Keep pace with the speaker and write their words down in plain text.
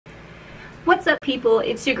What's up, people?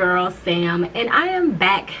 It's your girl Sam, and I am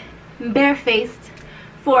back barefaced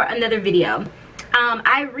for another video.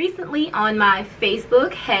 I recently on my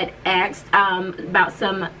Facebook had asked about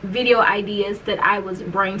some video ideas that I was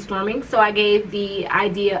brainstorming. So I gave the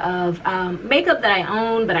idea of makeup that I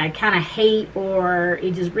own but I kind of hate, or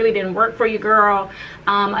it just really didn't work for you, girl.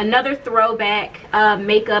 Another throwback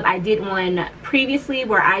makeup, I did one previously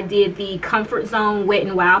where I did the Comfort Zone Wet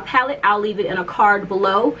n Wild palette. I'll leave it in a card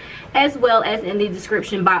below as well as in the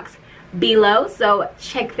description box below, so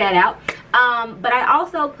check that out. But I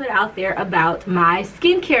also put out there about my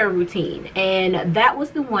skincare routine, and that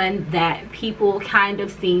was the one that people kind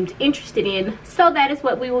of seemed interested in, so that is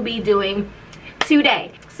what we will be doing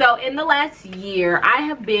today. So in the last year, I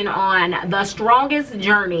have been on the strongest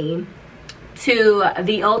journey to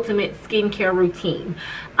the ultimate skincare routine.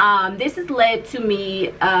 This has led to me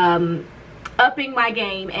upping my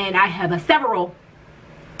game, and I have several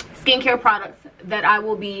skincare products that I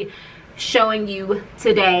will be showing you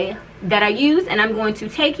today that I use, and I'm going to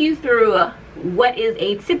take you through what is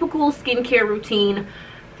a typical skincare routine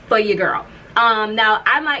for your girl. Now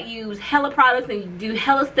I might use hella products and do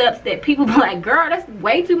hella steps that people be like, girl, that's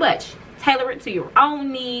way too much. Tailor it to your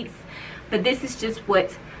own needs, but this is just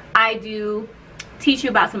what I do. Teach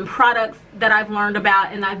you about some products that I've learned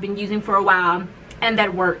about and I've been using for a while and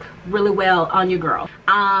that work really well on your girl.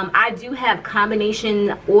 I do have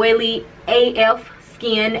combination oily AF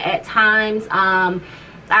skin at times.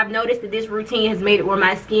 I've noticed that this routine has made it where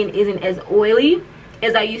my skin isn't as oily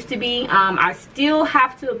as I used to be. I still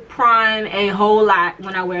have to prime a whole lot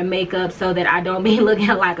when I wear makeup so that I don't be looking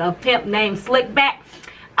like a pimp named Slickback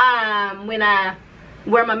when I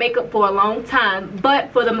wear my makeup for a long time.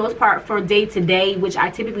 But for the most part, for day to day, which I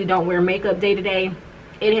typically don't wear makeup day to day,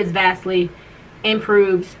 it has vastly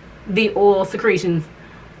improved the oil secretions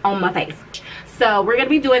on my face. So we're gonna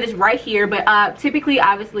be doing this right here, but typically,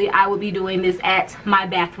 obviously, I will be doing this at my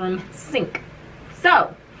bathroom sink.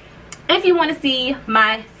 So if you want to see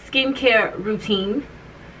my skincare routine,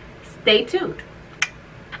 stay tuned.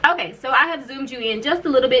 Okay, so I have zoomed you in just a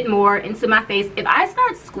little bit more into my face. If I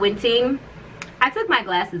start squinting, I took my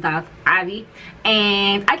glasses off, Ivy,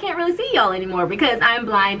 and I can't really see y'all anymore because I'm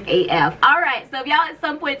blind AF. Alright, so if y'all at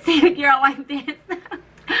some point see a girl like this,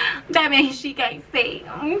 that means she can't see.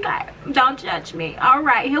 Okay, don't judge me.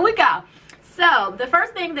 Alright, here we go. So the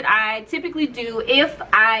first thing that I typically do if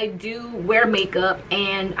I do wear makeup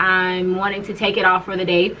and I'm wanting to take it off for the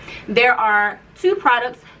day, there are two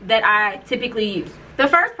products that I typically use. The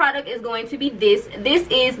first product is going to be this. This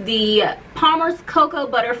is the Palmer's Cocoa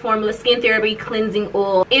Butter Formula Skin Therapy Cleansing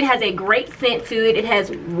Oil. It has a great scent to it. It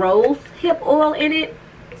has rose hip oil in it,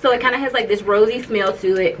 so it kind of has like this rosy smell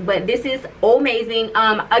to it, but this is amazing.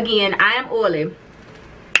 Again, I am oily.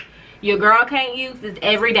 Your girl can't use this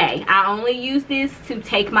every day. I only use this to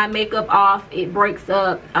take my makeup off. It breaks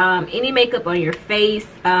up any makeup on your face.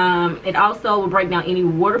 It also will break down any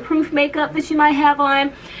waterproof makeup that you might have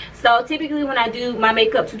on. So typically when I do my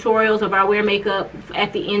makeup tutorials, or if I wear makeup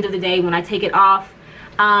at the end of the day when I take it off,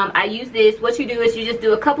 I use this. What you do is you just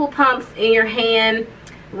do a couple pumps in your hand,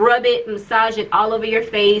 rub it, massage it all over your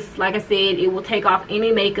face. Like I said, it will take off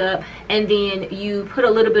any makeup, and then you put a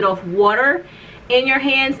little bit of water in your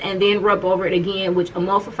hands and then rub over it again, which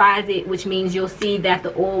emulsifies it, which means you'll see that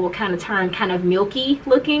the oil will kind of turn kind of milky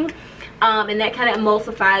looking, and that kind of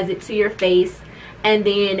emulsifies it to your face, and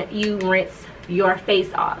then you rinse your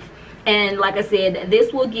face off. And like I said,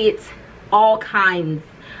 this will get all kinds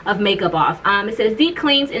of makeup off. It says deep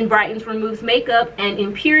cleans and brightens, removes makeup and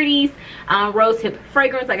impurities, rose hip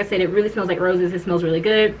fragrance. Like I said, it really smells like roses. It smells really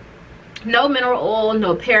good. No mineral oil,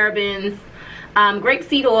 no parabens,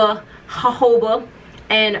 grapeseed oil, jojoba,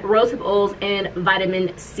 and rosehip oils, and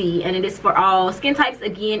vitamin C. And it is for all skin types.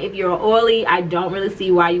 Again, if you're oily, I don't really see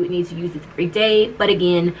why you would need to use this every day, but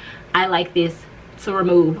again, I like this to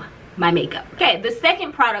remove my makeup. Okay, the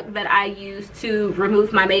second product that I use to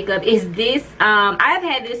remove my makeup is this. I've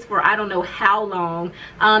had this for I don't know how long.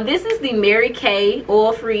 This is the Mary Kay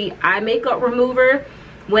oil-free eye makeup remover.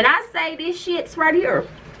 When I say this shit's right here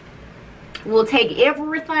will take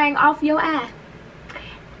everything off your eye,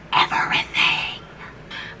 everything.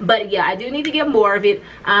 But yeah, I do need to get more of it.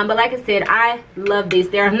 But like I said, I love this.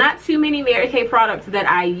 There are not too many Mary Kay products that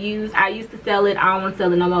I use. I used to sell it. I don't want to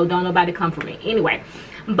sell it no more. Don't nobody come for me anyway.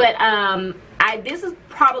 But this is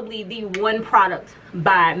probably the one product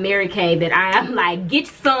by Mary Kay that I am like, get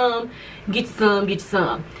you some, get you some, get you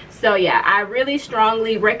some. So yeah, I really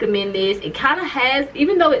strongly recommend this. It kind of has,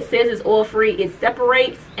 even though it says it's oil free, it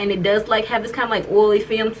separates, and it does like have this kind of like oily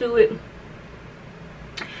film to it.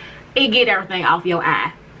 It get everything off your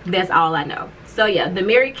eye. That's all I know. So yeah, the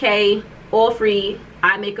Mary Kay oil-free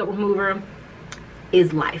eye makeup remover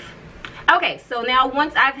is life. Okay, so now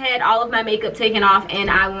once I've had all of my makeup taken off and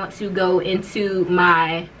I want to go into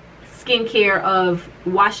my skincare of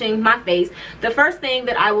washing my face, the first thing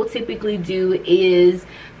that I will typically do is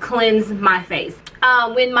cleanse my face.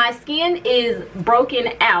 When my skin is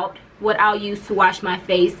broken out, what I'll use to wash my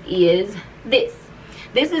face is this.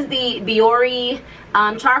 This is the Biore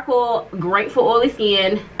Charcoal Great for Oily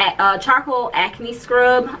Skin Charcoal Acne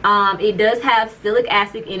Scrub. It does have salicylic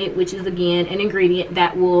acid in it, which is again an ingredient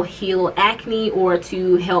that will heal acne or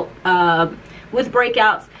to help with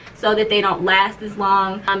breakouts so that they don't last as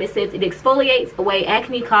long. It says it exfoliates away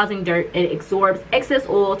acne causing dirt and absorbs excess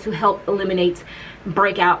oil to help eliminate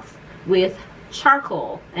breakouts with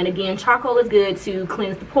charcoal. And again, charcoal is good to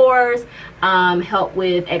cleanse the pores, help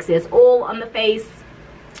with excess oil on the face.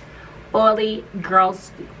 Oily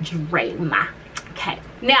girls dream. Okay,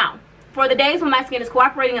 now for the days when my skin is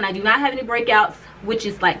cooperating and I do not have any breakouts, which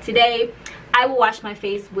is like today, I will wash my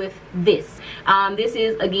face with this. This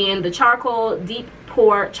is again the Charcoal Deep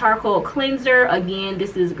Pore Charcoal Cleanser. Again,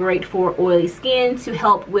 this is great for oily skin to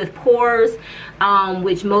help with pores,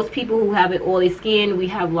 which most people who have an oily skin, we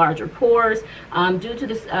have larger pores due to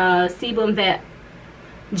the sebum that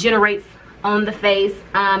generates on the face,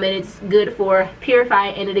 and it's good for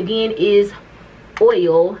purifying, and it again is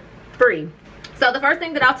oil free. So the first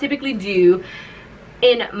thing that I'll typically do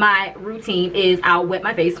in my routine is I'll wet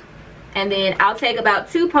my face, and then I'll take about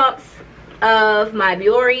 2 pumps of my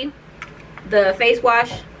Biore, the face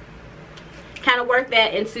wash, kind of work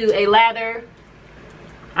that into a lather.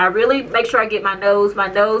 I really make sure I get my nose. My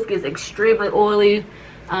nose gets extremely oily.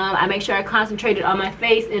 I make sure I concentrate it on my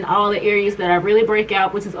face in all the areas that I really break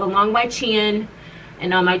out, which is along my chin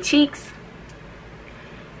and on my cheeks.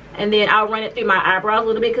 And then I'll run it through my eyebrows a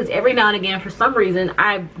little bit, because every now and again, for some reason,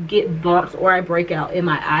 I get bumps or I break out in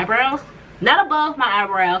my eyebrows. Not above my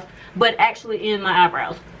eyebrows, but actually in my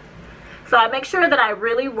eyebrows. So I make sure that I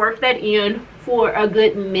really work that in for a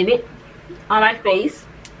good minute on my face.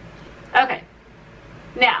 Okay.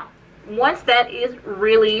 Now, once that is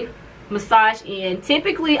really massaged in,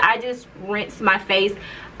 typically I just rinse my face.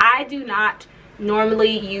 I do not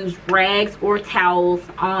normally use rags or towels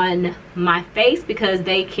on my face because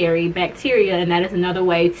they carry bacteria, and that is another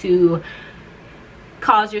way to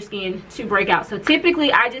cause your skin to break out. So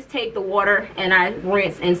typically I just take the water and I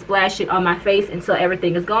rinse and splash it on my face until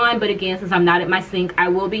everything is gone. But again, since I'm not at my sink, I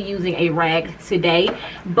will be using a rag today.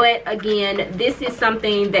 But again, this is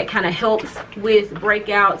something that kind of helps with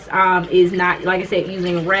breakouts. Is not, like I said,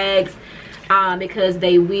 using rags because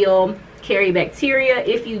they will carry bacteria.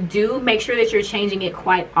 If you do, make sure that you're changing it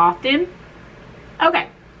quite often. Okay.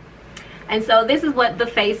 And so this is what the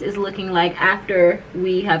face is looking like after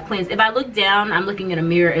we have cleansed. If I look down, I'm looking in a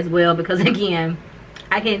mirror as well, because again,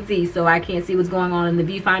 I can't see, so I can't see what's going on in the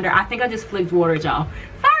viewfinder. I think I just flicked water, y'all.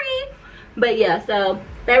 Sorry. But yeah, so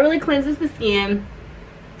that really cleanses the skin,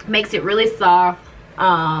 makes it really soft,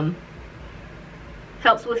 helps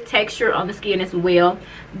with texture on the skin as well.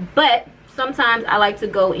 But sometimes I like to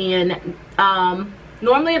go in,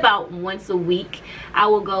 normally about once a week, I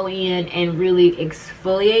will go in and really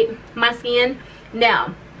exfoliate my skin.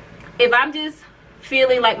 Now, if I'm just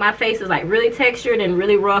feeling like my face is like really textured and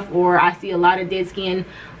really rough, or I see a lot of dead skin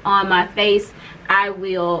on my face, I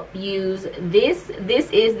will use this. This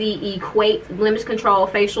is the Equate Blemish Control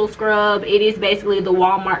Facial Scrub. It is basically the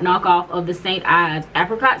Walmart knockoff of the St. Ives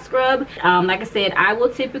Apricot Scrub. Like I said, I will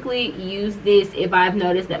typically use this if I've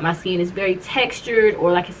noticed that my skin is very textured,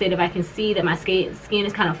 or like I said, if I can see that my skin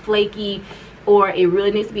is kind of flaky, or it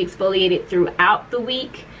really needs to be exfoliated throughout the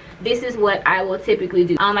week. This is what I will typically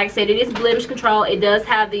do. Like I said, it is blemish control. It does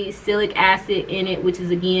have the salicylic acid in it, which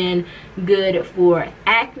is again good for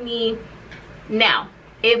acne. Now,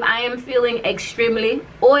 if I am feeling extremely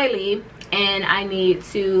oily and I need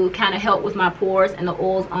to kind of help with my pores and the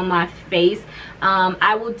oils on my face,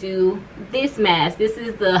 I will do this mask. This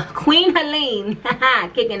is the Queen Helene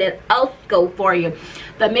kicking it Osco for you.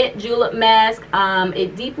 The Mint Julep Mask.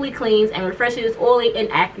 It deeply cleans and refreshes oily and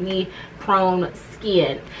acne prone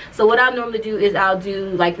skin. So what I normally do is I'll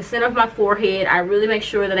do like the center of my forehead. I really make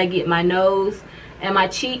sure that I get my nose and my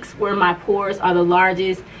cheeks where my pores are the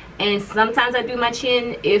largest, and sometimes I do my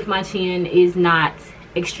chin if my chin is not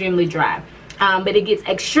extremely dry. But it gets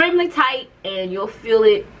extremely tight and you'll feel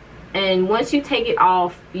it, and once you take it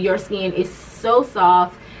off, your skin is so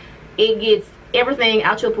soft. It gets everything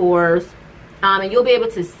out your pores, and you'll be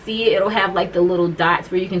able to see it. It'll have like the little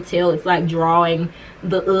dots where you can tell it's like drawing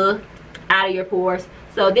the out of your pores.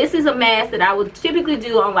 So this is a mask that I would typically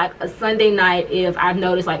do on like a Sunday night if I've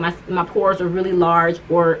noticed like my pores are really large,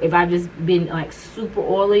 or if I've just been like super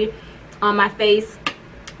oily. on my face,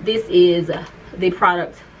 this is the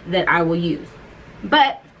product that I will use.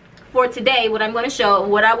 But for today, what I'm going to show,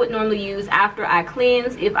 what I would normally use after I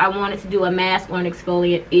cleanse if I wanted to do a mask or an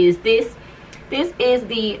exfoliant, is this. This is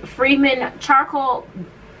the Freeman Charcoal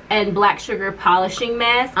and Black Sugar Polishing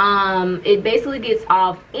Mask. It basically gets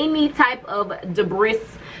off any type of debris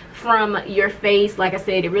from your face. Like I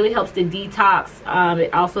said, it really helps to detox.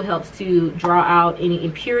 It also helps to draw out any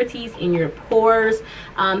impurities in your pores.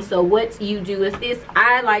 So what you do with this,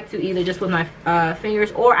 I like to either just with my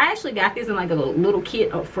fingers, or I actually got this in like a little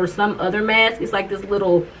kit for some other mask. It's like this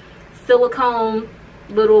little silicone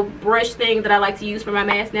little brush thing that I like to use for my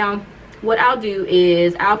mask. Now what I'll do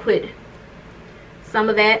is I'll put some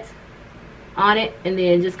of that on it and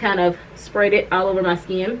then just kind of spread it all over my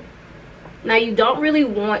skin. Now you don't really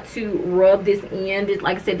want to rub this in. This,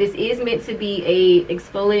 like I said, this is meant to be a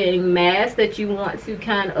exfoliating mask that you want to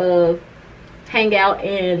kind of hang out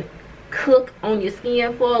and cook on your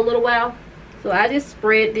skin for a little while. So I just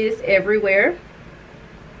spread this everywhere.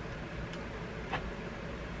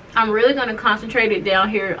 I'm really going to concentrate it down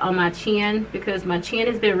here on my chin because my chin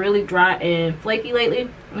has been really dry and flaky lately.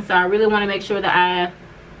 And so I really want to make sure that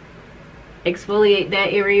I exfoliate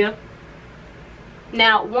that area.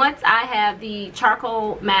 Now once I have the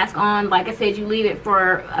charcoal mask on, like I said, you leave it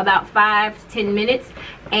for about 5 to 10 minutes,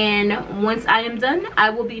 and once I am done, I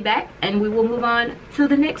will be back and we will move on to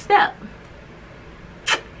the next step.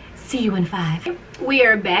 See you in 5. We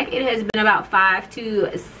are back. It has been about 5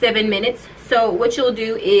 to 7 minutes. So what you'll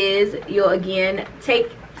do is you'll again take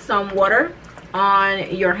some water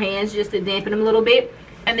on your hands just to dampen them a little bit,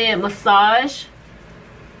 and then massage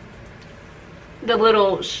the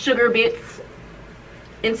little sugar bits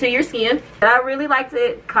into your skin. I really like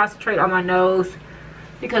to concentrate on my nose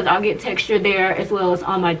because I'll get texture there, as well as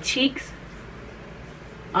on my cheeks,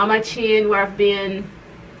 on my chin where I've been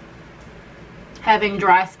having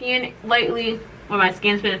dry skin lately, where my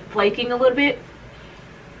skin's been flaking a little bit.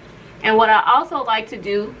 And what I also like to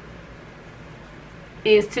do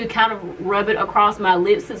is to kind of rub it across my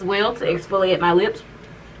lips as well to exfoliate my lips.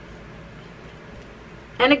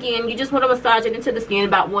 And again, you just want to massage it into the skin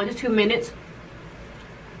about 1 to 2 minutes.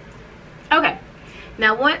 Okay,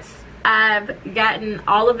 now once I've gotten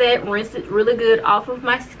all of that, rinsed it really good off of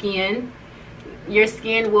my skin, your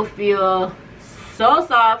skin will feel so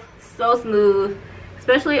soft, so smooth,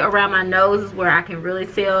 especially around my nose is where I can really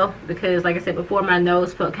tell, because like I said before, my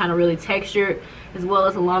nose felt kind of really textured, as well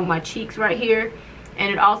as along my cheeks right here.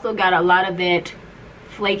 And it also got a lot of that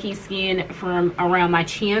flaky skin from around my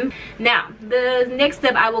chin. Now the next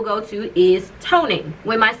step I will go to is toning.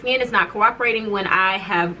 When my skin is not cooperating, when I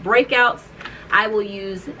have breakouts, I will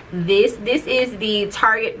use this. This is the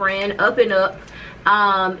Target brand Up and Up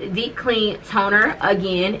Deep Clean Toner.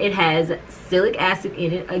 Again, it has salicylic acid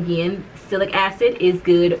in it. Again, salicylic acid is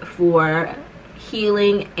good for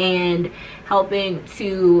healing and helping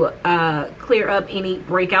to clear up any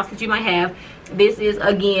breakouts that you might have. This is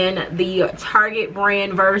again the Target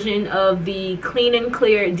brand version of the Clean and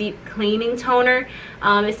Clear Deep Cleaning Toner.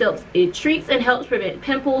 It treats and helps prevent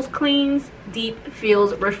pimples, cleans deep,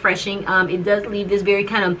 feels refreshing. It does leave this very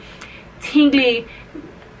kind of tingly,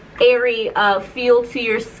 airy feel to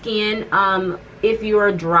your skin. If you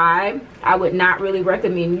are dry, I would not really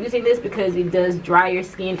recommend using this because it does dry your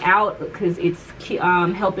skin out, because it's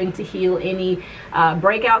helping to heal any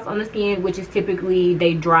breakouts on the skin, which is typically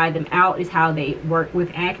they dry them out, is how they work with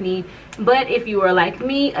acne. But if you are like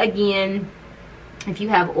me, again, if you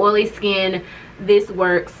have oily skin, this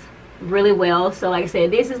works really well. So like I said,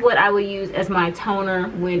 this is what I will use as my toner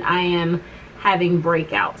when I am having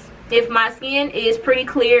breakouts. If my skin is pretty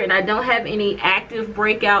clear and I don't have any active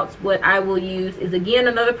breakouts, what I will use is again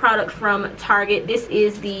another product from Target. This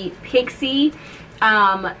is the Pixi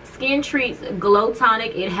Skin Treats Glow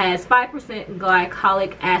Tonic. It has 5%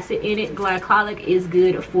 glycolic acid in it. Glycolic is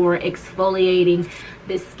good for exfoliating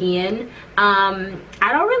the skin. I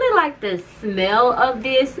don't really like the smell of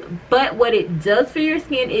this, but what it does for your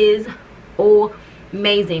skin is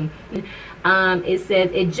amazing. It says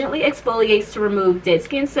it gently exfoliates to remove dead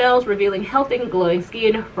skin cells, revealing healthy and glowing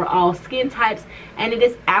skin for all skin types, and it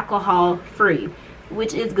is alcohol free,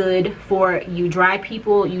 which is good for you dry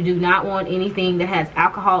people. You do not want anything that has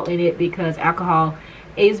alcohol in it because alcohol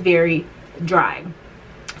is very dry.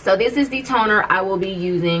 So this is the toner I will be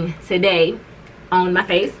using today on my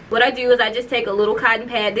face. What I do is I just take a little cotton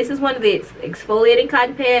pad. This is one of the exfoliating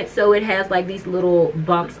cotton pads, so it has like these little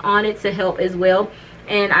bumps on it to help as well.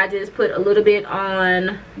 And I just put a little bit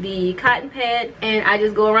on the cotton pad and I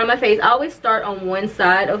just go around my face. I always start on one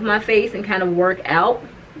side of my face and kind of work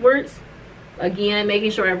outwards. Again,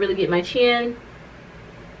 making sure I really get my chin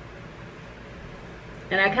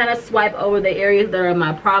And I kind of swipe over the areas that are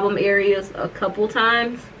my problem areas a couple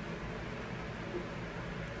times,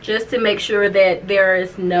 just to make sure that there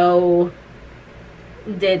is no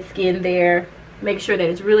dead skin there. Make sure that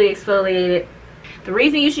it's really exfoliated. The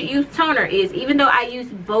reason you should use toner is, even though I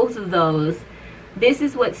used both of those, this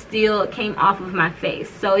is what still came off of my face.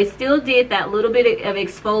 So it still did that little bit of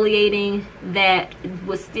exfoliating that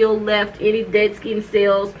was still left, any dead skin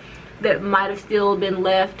cells that might have still been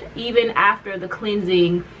left even after the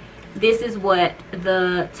cleansing. This is what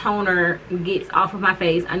the toner gets off of my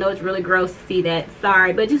face. I know it's really gross to see that,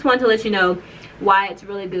 sorry, but just wanted to let you know why it's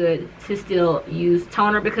really good to still use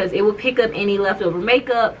toner, because it will pick up any leftover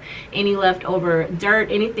makeup, any leftover dirt,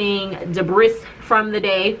 anything debris from the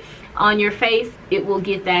day on your face. It will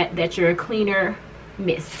get that your cleaner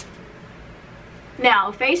mist.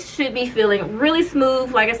 Now, face should be feeling really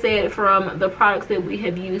smooth, like I said, from the products that we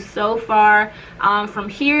have used so far. From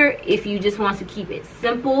here, if you just want to keep it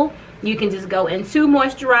simple, you can just go into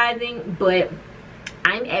moisturizing, but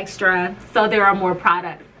I'm extra, so there are more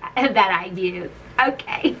products that I use.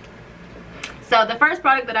 Okay. So the first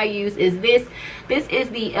product that I use is this. This is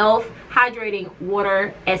the e.l.f. Hydrating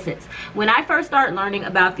Water Essence. When I first started learning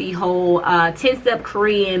about the whole 10-step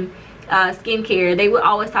Korean skincare, they would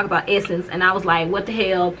always talk about Essence, and I was like, what the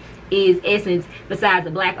hell is Essence besides a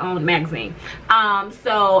black-owned magazine?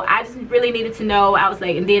 So I just really needed to know. I was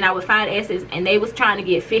like, and then I would find Essence, and they was trying to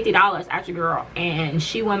get $50 out your girl, and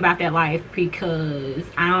she wasn't about that life, because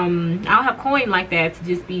I don't have coin like that to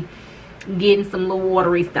just be getting some little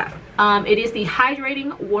watery stuff. It is the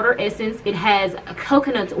Hydrating Water Essence. It has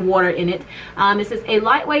coconut water in it. It says a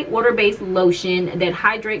lightweight water-based lotion that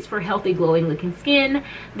hydrates for healthy glowing looking skin.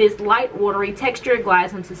 This light watery texture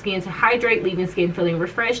glides onto skin to hydrate, leaving skin feeling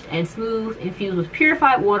refreshed and smooth, infused with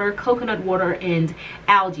purified water, coconut water, and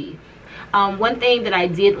algae. One thing that I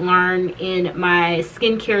did learn in my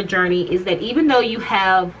skincare journey is that even though you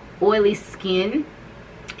have oily skin,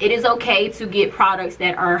 it is okay to get products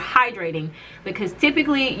that are hydrating, because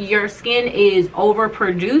typically your skin is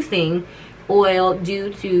overproducing oil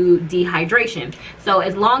due to dehydration. So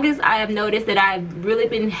as long as I have noticed that I've really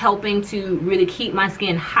been helping to really keep my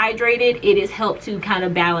skin hydrated, it has helped to kind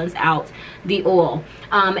of balance out the oil.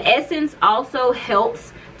 Essence also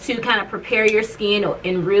helps to kind of prepare your skin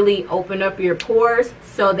and really open up your pores,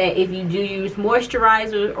 so that if you do use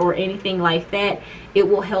moisturizer or anything like that, it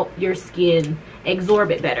will help your skin absorb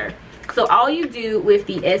it better. So all you do with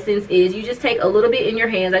the Essence is you just take a little bit in your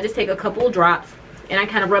hands. I just take a couple of drops and I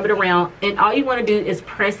kind of rub it around, and all you want to do is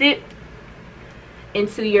press it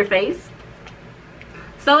into your face.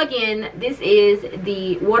 So again, this is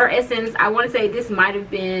the water essence. I want to say this might have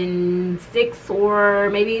been $6 or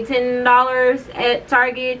maybe $10 at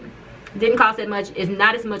Target. Didn't cost that much. It's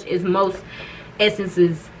not as much as most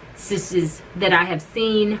essences that I have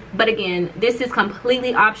seen, but again, this is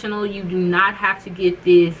completely optional. You do not have to get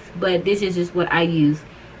this, but this is just what I use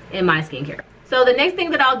in my skincare. So the next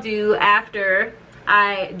thing that I'll do after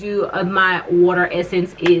I do my water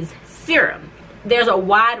essence is serum. There's a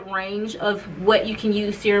wide range of what you can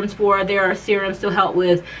use serums for. There are serums to help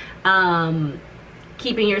with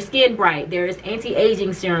keeping your skin bright. There's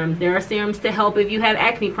anti-aging serums. There are serums to help if you have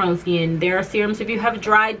acne prone skin. There are serums if you have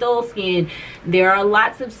dry, dull skin. There are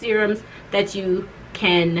lots of serums that you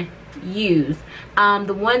can use.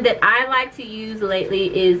 The one that I like to use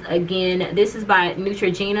lately is, again, this is by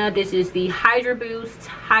Neutrogena. This is the Hydra Boost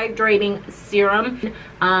Hydrating Serum.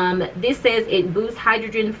 This says it boosts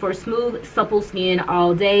hydrogen for smooth, supple skin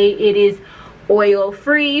all day. It is oil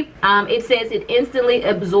free. It says it instantly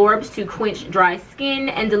absorbs to quench dry skin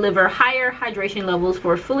and deliver higher hydration levels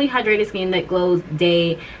for fully hydrated skin that glows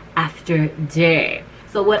day after day.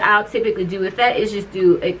 So what I'll typically do with that is just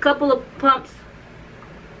do a couple of pumps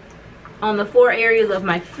on the 4 areas of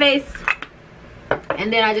my face,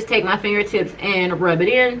 and then I just take my fingertips and rub it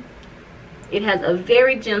in. It has a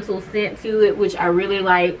very gentle scent to it, which I really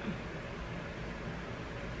like.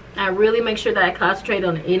 I really make sure that I concentrate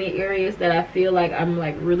on any areas that I feel like I'm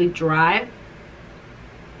like really dry.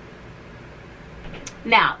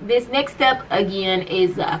 Now, this next step again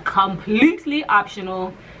is completely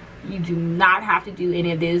optional. You do not have to do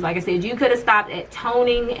any of this. Like I said, you could have stopped at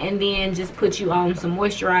toning and then just put you on some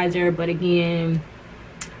moisturizer, but again,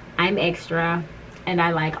 I'm extra and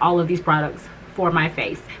I like all of these products for my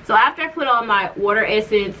face. So after I put on my water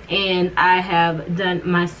essence and I have done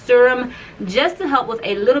my serum, just to help with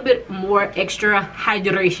a little bit more extra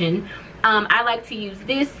hydration, I like to use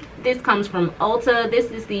this. This comes from Ulta.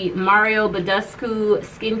 This is the Mario Badescu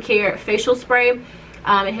Skincare Facial Spray.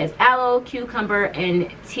 It has aloe, cucumber,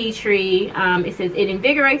 and tea tree. It says it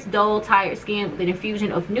invigorates dull, tired skin with an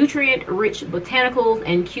infusion of nutrient-rich botanicals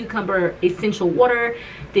and cucumber essential water.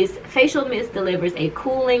 This facial mist delivers a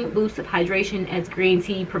cooling boost of hydration as green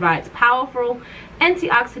tea provides powerful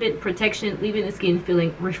antioxidant protection, leaving the skin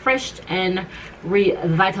feeling refreshed and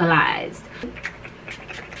revitalized.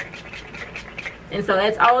 And so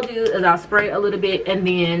that's all I'll do is I'll spray a little bit, and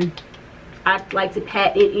then I like to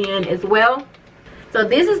pat it in as well. So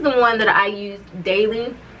this is the one that I use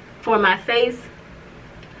daily for my face.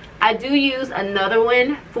 I do use another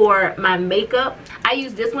one for my makeup. I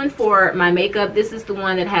use this one for my makeup. This is the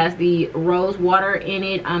one that has the rose water in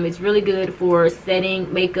it. It's really good for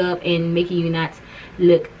setting makeup and making you not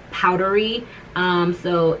look powdery.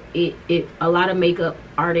 So a lot of makeup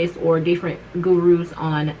artists or different gurus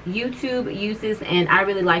on YouTube uses, and I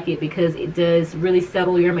really like it because it does really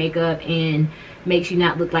settle your makeup and makes you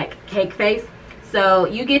not look like cake face. So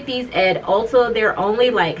you get these at Ulta. They're only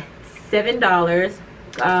like $7.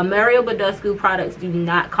 Mario Badescu products do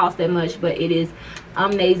not cost that much, but it is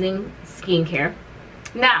amazing skincare.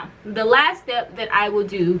 Now, the last step that I will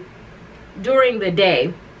do during the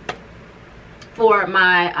day for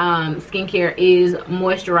my skincare is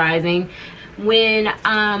moisturizing. When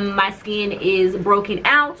my skin is broken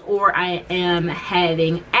out or I am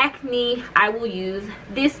having acne, I will use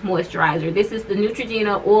this moisturizer. This is the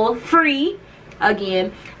Neutrogena Oil Free,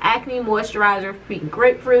 again, acne moisturizer, pink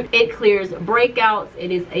grapefruit. It clears breakouts. It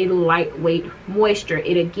is a lightweight moisture.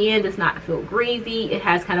 It again does not feel greasy. It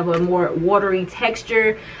has kind of a more watery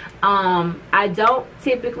texture. I don't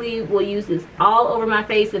typically will use this all over my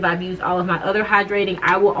face. If I've used all of my other hydrating,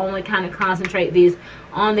 I will only kind of concentrate this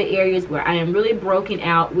on the areas where I am really broken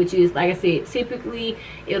out, which is, like I said, typically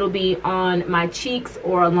it'll be on my cheeks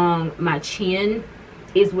or along my chin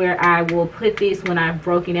is where I will put this when I've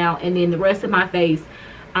broken out, and then the rest of my face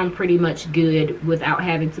I'm pretty much good without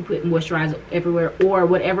having to put moisturizer everywhere, or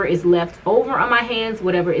whatever is left over on my hands,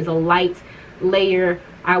 whatever is a light layer,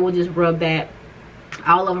 I will just rub that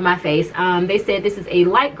all over my face. They said this is a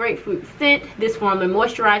light grapefruit scent. This formula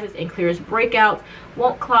moisturizes and clears breakouts,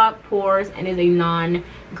 won't clog pores, and is a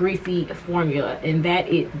non-greasy formula. And that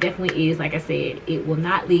it definitely is. Like I said, it will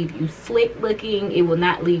not leave you slick looking. It will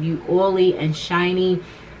not leave you oily and shiny.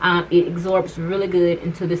 It absorbs really good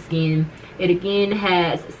into the skin. It again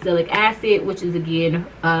has salicylic acid, which is again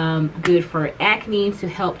good for acne, to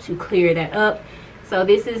help to clear that up. So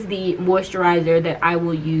this is the moisturizer that I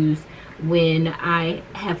will use when I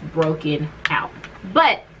have broken out.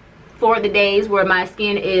 But for the days where my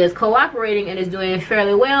skin is cooperating and is doing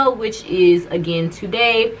fairly well, which is again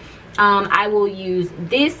today, I will use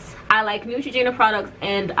this. I like Neutrogena products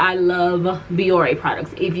and I love Biore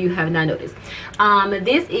products, if you have not noticed.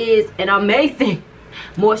 This is an amazing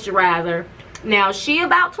moisturizer. Now, she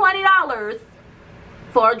about $20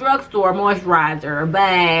 for a drugstore moisturizer,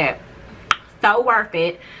 but so worth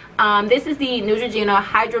it. This is the Neutrogena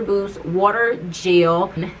Hydro Boost Water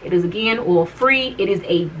Gel. It is again oil free. It is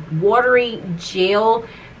a watery gel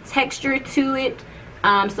texture to it.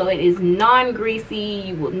 So it is non-greasy.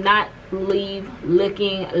 You will not leave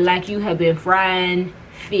looking like you have been frying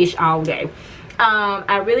fish all day.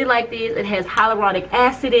 I really like this. It has hyaluronic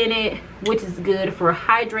acid in it, which is good for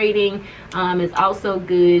hydrating. It's also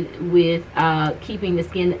good with keeping the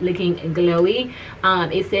skin looking glowy.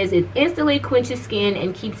 It says it instantly quenches skin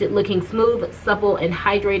and keeps it looking smooth, supple, and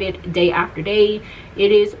hydrated day after day.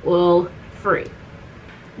 It is oil free.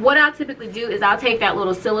 What I'll typically do is I'll take that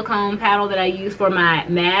little silicone paddle that I use for my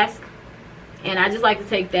mask, and I just like to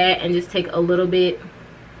take that and just take a little bit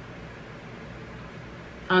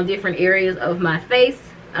on different areas of my face.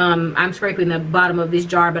 I'm scraping the bottom of this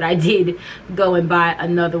jar, but I did go and buy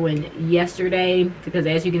another one yesterday because,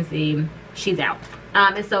 as you can see, she's out.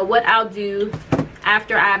 And so what I'll do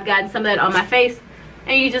after I've gotten some of that on my face,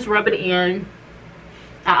 and you just rub it in.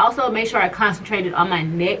 I also make sure I concentrate it on my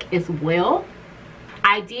neck as well.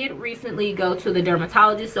 I did recently go to the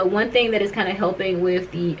dermatologist, so one thing that is kind of helping with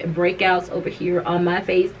the breakouts over here on my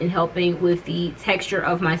face and helping with the texture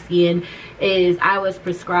of my skin is I was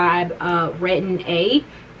prescribed Retin A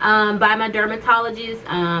by my dermatologist.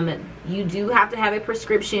 You do have to have a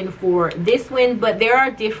prescription for this one, but there are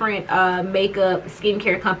different makeup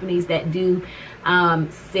skincare companies that do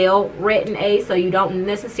sell Retin A, so you don't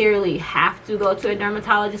necessarily have to go to a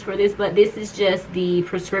dermatologist for this, but this is just the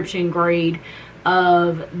prescription grade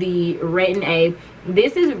of the Retin A.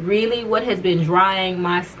 This is really what has been drying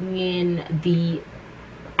my skin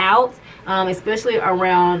out. especially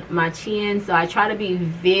around my chin. So I try to be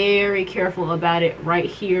very careful about it right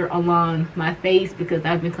here along my face, because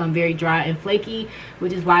I've become very dry and flaky,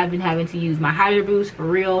 which is why I've been having to use my Hydra Boost for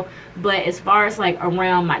real. But as far as like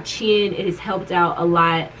around my chin, it has helped out a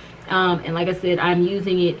lot. And like I said, I'm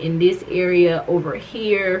using it in this area over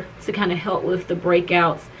here to kind of help with the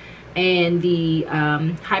breakouts and the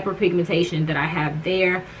hyperpigmentation that I have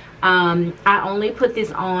there. I only put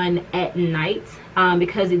this on at night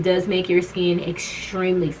because it does make your skin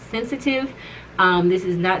extremely sensitive. This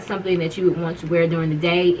is not something that you would want to wear during the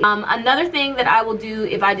day. Another thing that I will do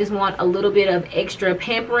if I just want a little bit of extra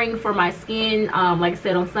pampering for my skin, like I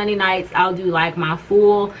said, on Sunday nights I'll do like my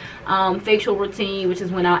full facial routine, which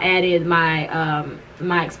is when I'll add in my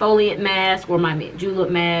my exfoliant mask or my mint julep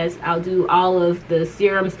mask. I'll do all of the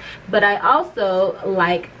serums, but I also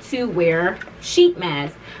like to wear sheet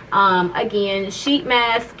masks. Again, sheet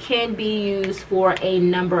masks can be used for a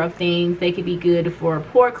number of things. They could be good for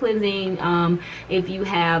pore cleansing. If you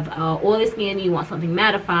have oily skin and you want something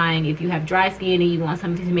mattifying, if you have dry skin and you want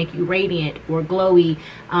something to make you radiant or glowy,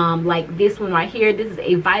 like this one right here, this is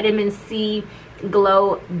a vitamin C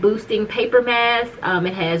glow boosting paper mask.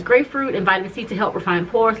 It has grapefruit and vitamin C to help refine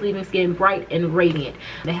pores, leaving skin bright and radiant.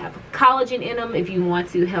 They have collagen in them if you want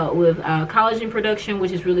to help with collagen production,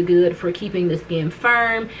 which is really good for keeping the skin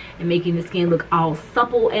firm and making the skin look all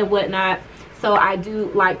supple and whatnot. So I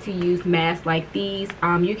do like to use masks like these.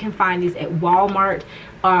 You can find these at Walmart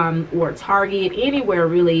or Target, anywhere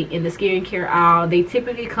really in the skincare aisle. They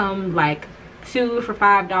typically come like 2 for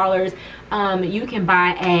 $5. You can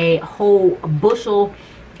buy a whole bushel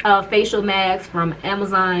of facial masks from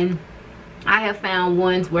Amazon. I have found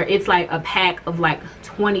ones where it's like a pack of like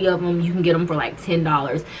 20 of them. You can get them for like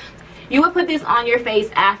 $10. You would put this on your face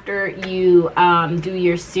after you do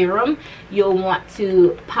your serum. You'll want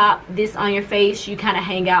to pop this on your face. You kind of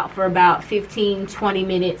hang out for about 15-20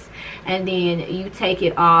 minutes, and then you take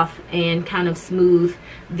it off and kind of smooth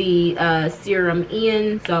the serum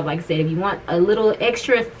in. So like I said, if you want a little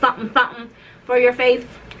extra something for your face,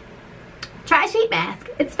 try a sheet mask.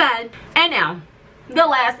 It's fun. And now, the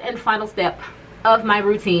last and final step of my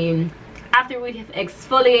routine, after we have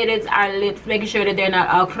exfoliated our lips, making sure that they're not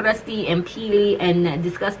all crusty and peely and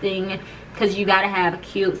disgusting, because you gotta have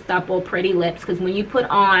cute, supple, pretty lips. Because when you put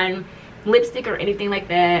on lipstick or anything like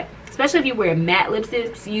that, especially if you wear matte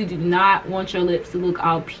lipsticks, you do not want your lips to look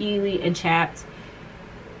all peely and chapped.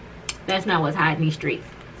 That's not what's hot in these streets.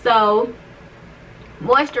 So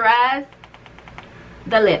moisturize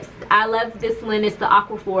the lips. I love this one. It's the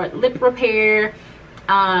Aquaphor Lip Repair.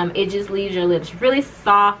 It just leaves your lips really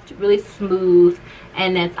soft, really smooth,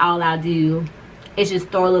 and that's all I'll do. Is just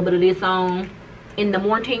throw a little bit of this on in the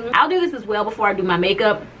morning. I'll do this as well before I do my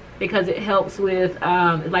makeup, because it helps with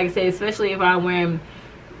like I said, especially if I'm wearing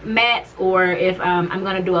mattes or if I'm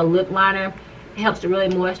gonna do a lip liner. It helps to really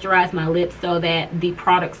moisturize my lips so that the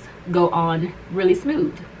products go on really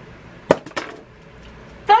smooth.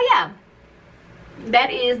 So yeah,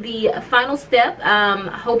 that is the final step.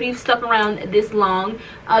 Hope you've stuck around this long.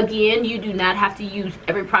 Again, you do not have to use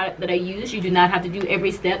every product that I use. You do not have to do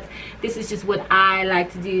every step. This is just what I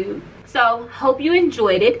like to do. So hope you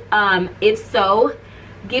enjoyed it. If so,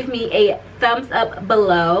 give me a thumbs up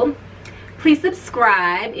below. Please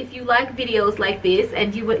subscribe if you like videos like this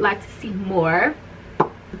and you would like to see more.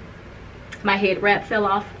 My head wrap fell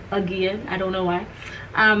off again. I don't know why.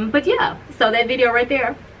 But yeah, so that video right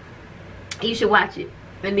there, you should watch it.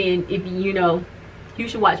 And then if you know, you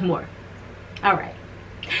should watch more. Alright,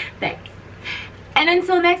 thanks. And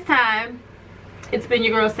until next time, it's been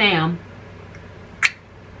your girl Sam.